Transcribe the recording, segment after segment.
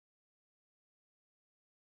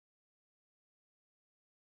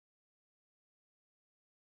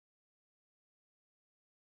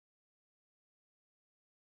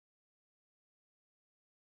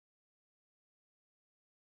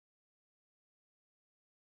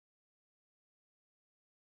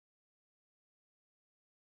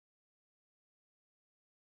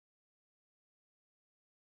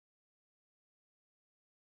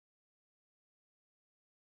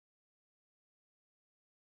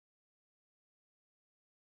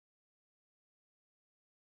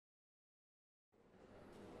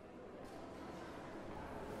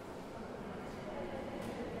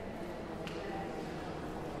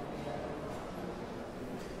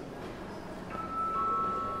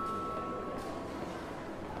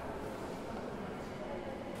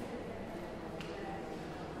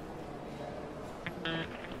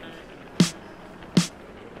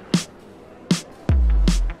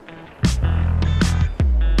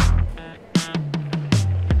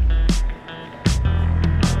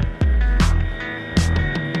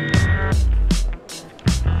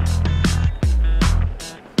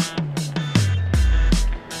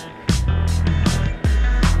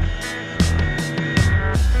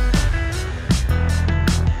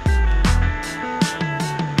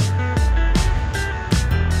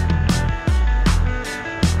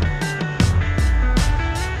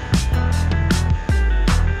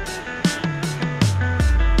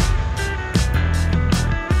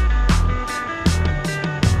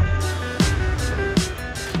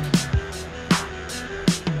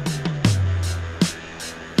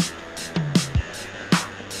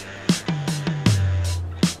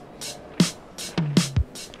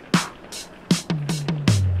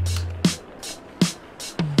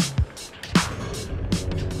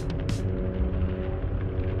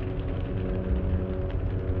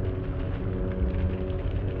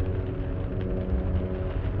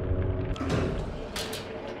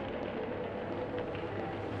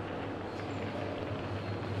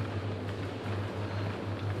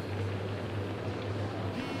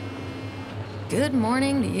Good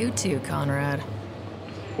morning to you too, Conrad.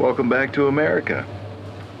 Welcome back to America.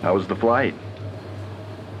 How was the flight?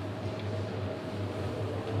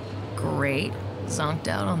 Great. Zonked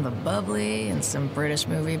out on the bubbly and some British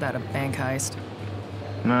movie about a bank heist.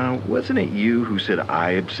 Now, wasn't it you who said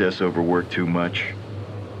I obsess over work too much?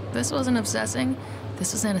 This wasn't obsessing.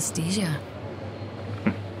 This was anesthesia.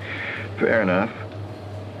 Fair enough.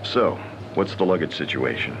 So, what's the luggage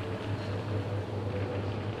situation?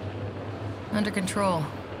 Under control.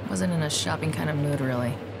 Wasn't in a shopping kind of mood,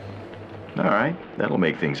 really. All right, that'll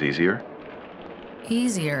make things easier.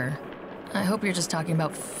 Easier. I hope you're just talking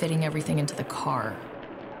about fitting everything into the car.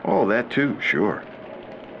 Oh, that too, sure.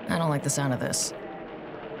 I don't like the sound of this.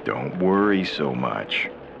 Don't worry so much.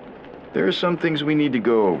 There are some things we need to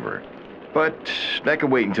go over, but that can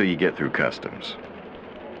wait until you get through customs.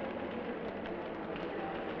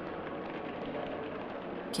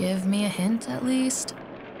 Give me a hint, at least?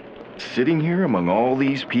 Sitting here among all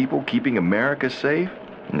these people keeping America safe?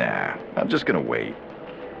 Nah, I'm just gonna wait.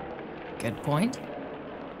 Good point.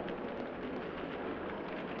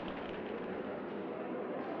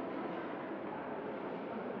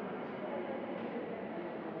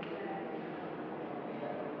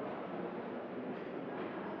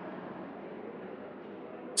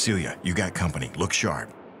 Celia, you got company. Look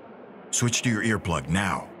sharp. Switch to your earplug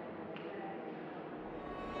now.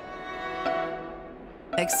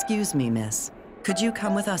 Excuse me, miss. Could you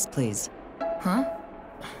come with us, please? Huh?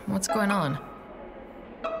 What's going on?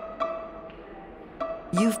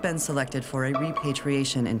 You've been selected for a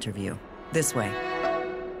repatriation interview. This way.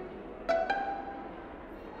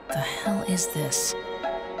 The hell is this?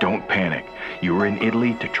 Don't panic. You were in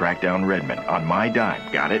Italy to track down Redmond on my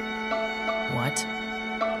dime, got it? What?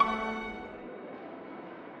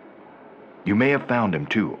 You may have found him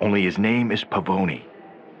too, only his name is Pavoni.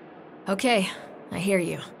 Okay, I hear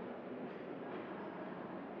you.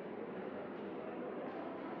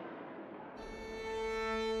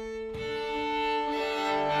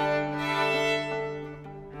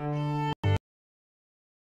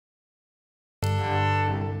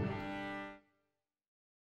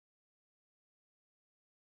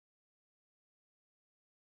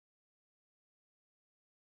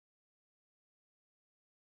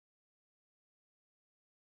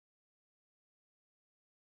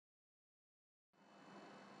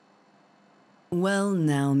 Well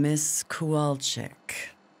now, Miss Kowalczyk.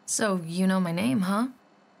 So, you know my name, huh?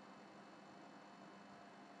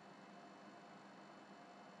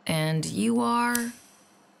 And you are?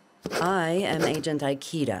 I am Agent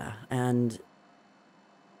Aikida, and...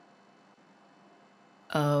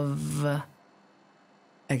 Of...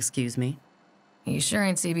 Excuse me? You sure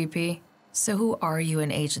ain't CBP? So who are you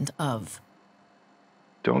an agent of?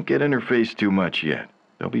 Don't get in her face too much yet.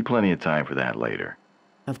 There'll be plenty of time for that later.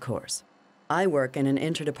 Of course. I work in an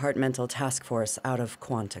interdepartmental task force out of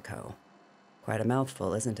Quantico. Quite a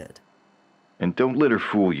mouthful, isn't it? And don't let her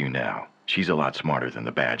fool you now. She's a lot smarter than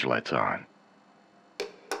the badge lets on.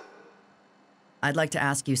 I'd like to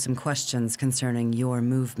ask you some questions concerning your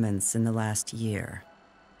movements in the last year.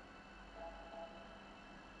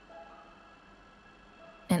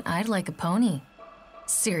 And I'd like a pony.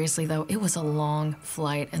 Seriously though, it was a long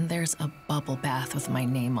flight and there's a bubble bath with my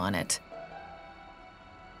name on it.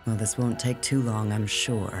 Well, this won't take too long, I'm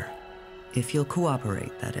sure. If you'll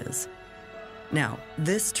cooperate, that is. Now,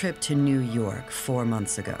 this trip to New York 4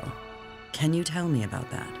 months ago, can you tell me about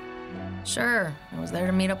that? Sure, I was there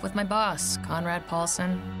to meet up with my boss, Conrad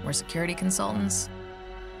Paulson. We're security consultants.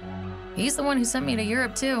 He's the one who sent me to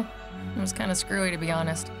Europe too. It was kind of screwy, to be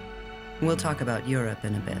honest. We'll talk about Europe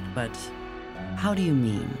in a bit, but how do you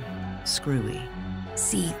mean, screwy?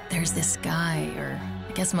 See, there's this guy, or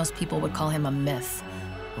I guess most people would call him a myth.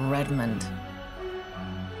 Redmond.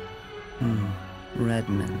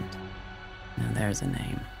 Redmond. Now there's a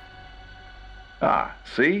name. Ah,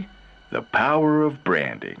 see? The power of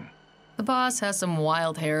branding. The boss has some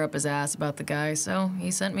wild hair up his ass about the guy, so he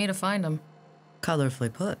sent me to find him.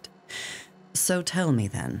 Colorfully put. So tell me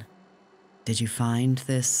then, did you find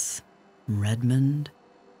this Redmond?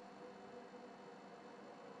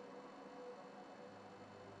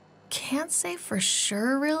 Can't say for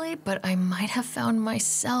sure, really, but I might have found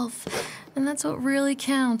myself, and that's what really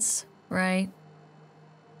counts, right?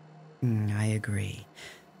 I agree.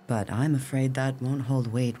 But I'm afraid that won't hold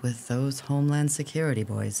weight with those Homeland Security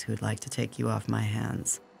boys who'd like to take you off my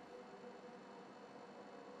hands.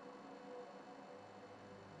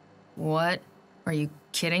 What? Are you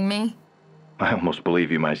kidding me? I almost believe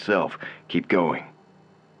you myself. Keep going.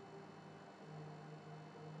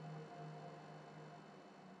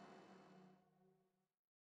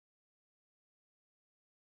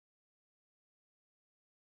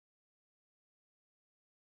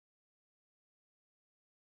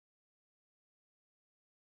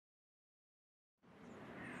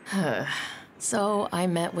 So I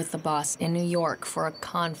met with the boss in New York for a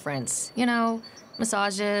conference. You know,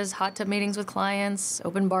 massages, hot tub meetings with clients,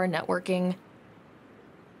 open bar networking.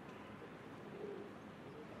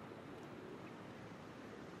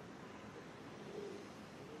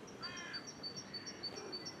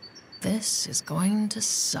 This is going to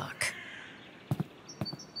suck.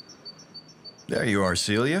 There you are,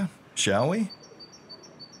 Celia. Shall we?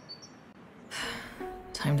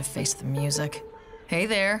 Time to face the music. Hey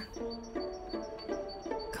there.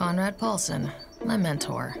 Conrad Paulson, my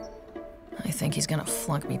mentor. I think he's gonna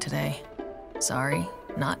flunk me today. Sorry,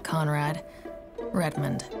 not Conrad.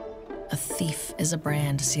 Redmond. A thief is a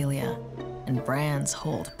brand, Celia, and brands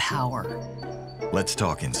hold power. Let's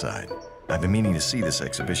talk inside. I've been meaning to see this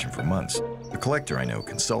exhibition for months. The collector I know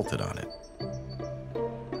consulted on it.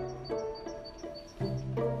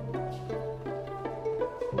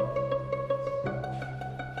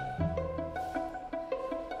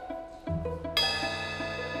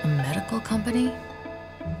 A medical company?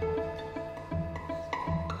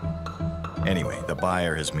 Anyway, the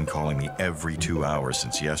buyer has been calling me every 2 hours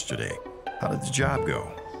since yesterday. How did the job go?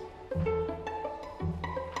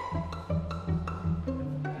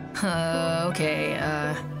 Okay,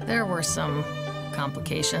 there were some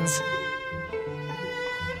complications.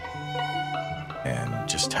 And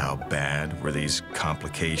just how bad were these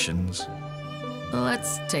complications?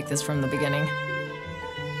 Let's take this from the beginning.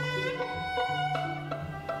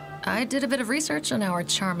 I did a bit of research on our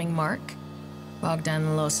charming Mark,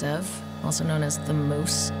 Bogdan Losev, also known as the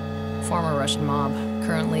Moose, former Russian mob,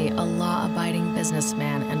 currently a law-abiding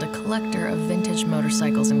businessman and a collector of vintage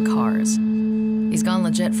motorcycles and cars. He's gone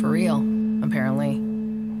legit for real, apparently.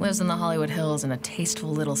 Lives in the Hollywood Hills in a tasteful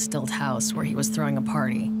little stilt house where he was throwing a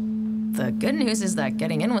party. The good news is that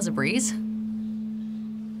getting in was a breeze.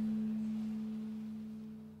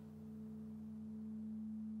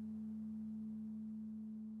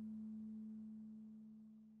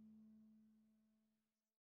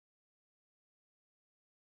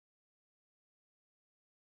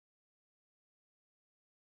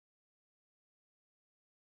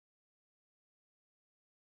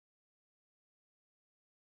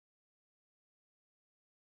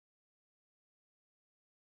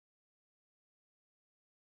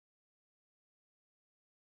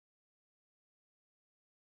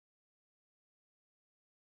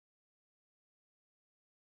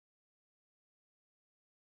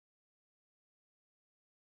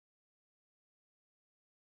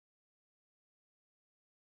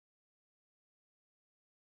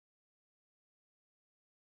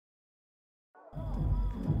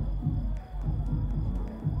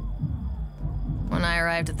 When I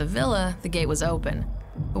arrived at the villa, the gate was open,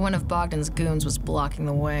 but one of Bogdan's goons was blocking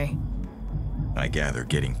the way. I gather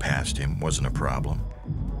getting past him wasn't a problem.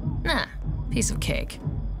 Nah, piece of cake.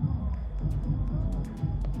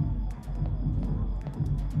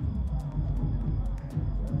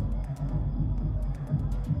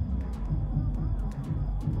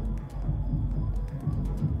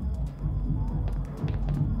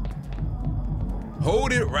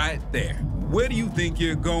 Hold it right there. Where do you think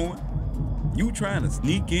you're going? You trying to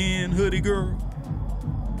sneak in, hoodie girl?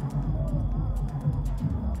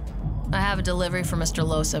 I have a delivery for Mr.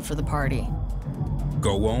 Losev for the party.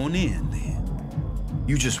 Go on in, then.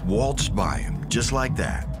 You just waltzed by him, just like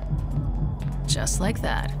that. Just like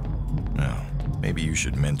that. No, maybe you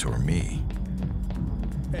should mentor me.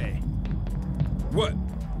 Hey, What?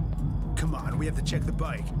 come on, we have to check the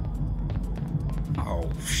bike. Oh,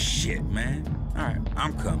 shit, man. All right,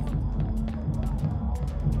 I'm coming.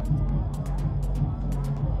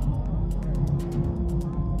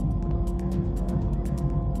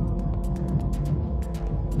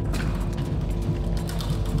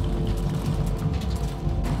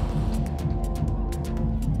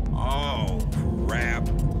 Oh, crap.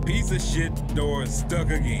 Piece of shit door is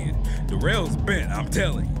stuck again. The rail's bent, I'm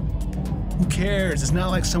telling you. Who cares? It's not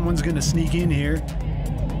like someone's gonna sneak in here.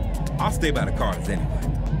 I'll stay by the cars anyway.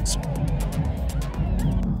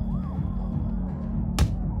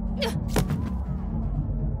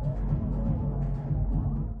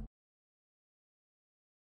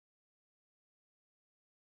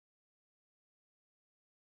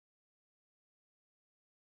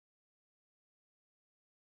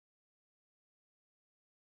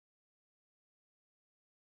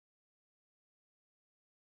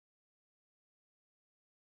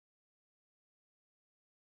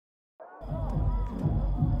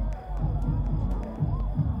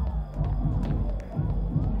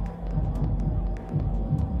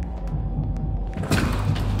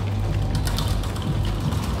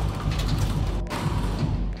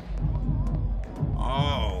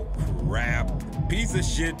 Piece of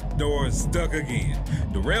shit door stuck again.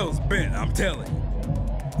 The rail's bent, I'm telling you.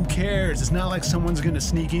 Who cares? It's not like someone's gonna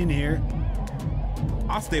sneak in here.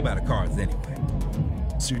 I'll stay by the cars anyway.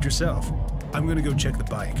 Suit yourself. I'm gonna go check the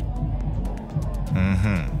bike.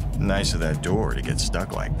 Mm-hmm. Nice of that door to get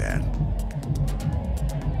stuck like that.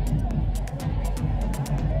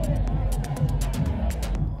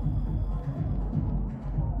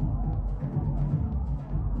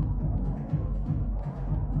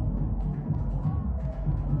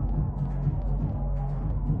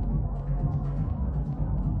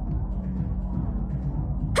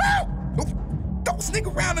 Don't sneak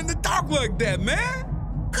around in the dark like that,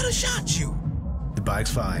 man. Could've shot you. The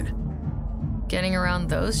bike's fine. Getting around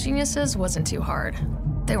those geniuses wasn't too hard.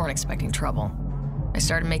 They weren't expecting trouble. I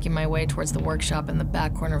started making my way towards the workshop in the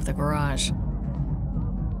back corner of the garage.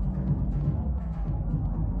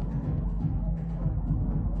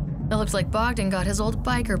 It looked like Bogdan got his old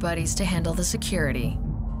biker buddies to handle the security.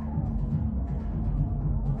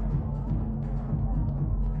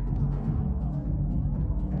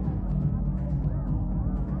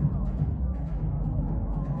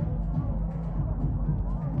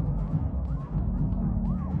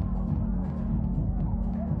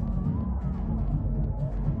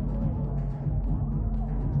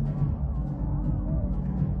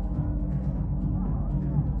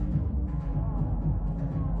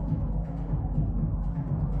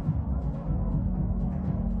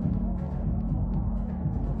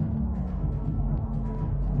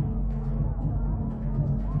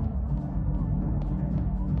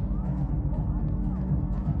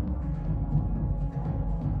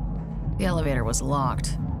 The elevator was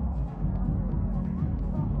locked.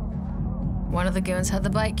 One of the goons had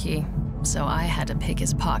the bike key, so I had to pick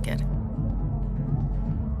his pocket.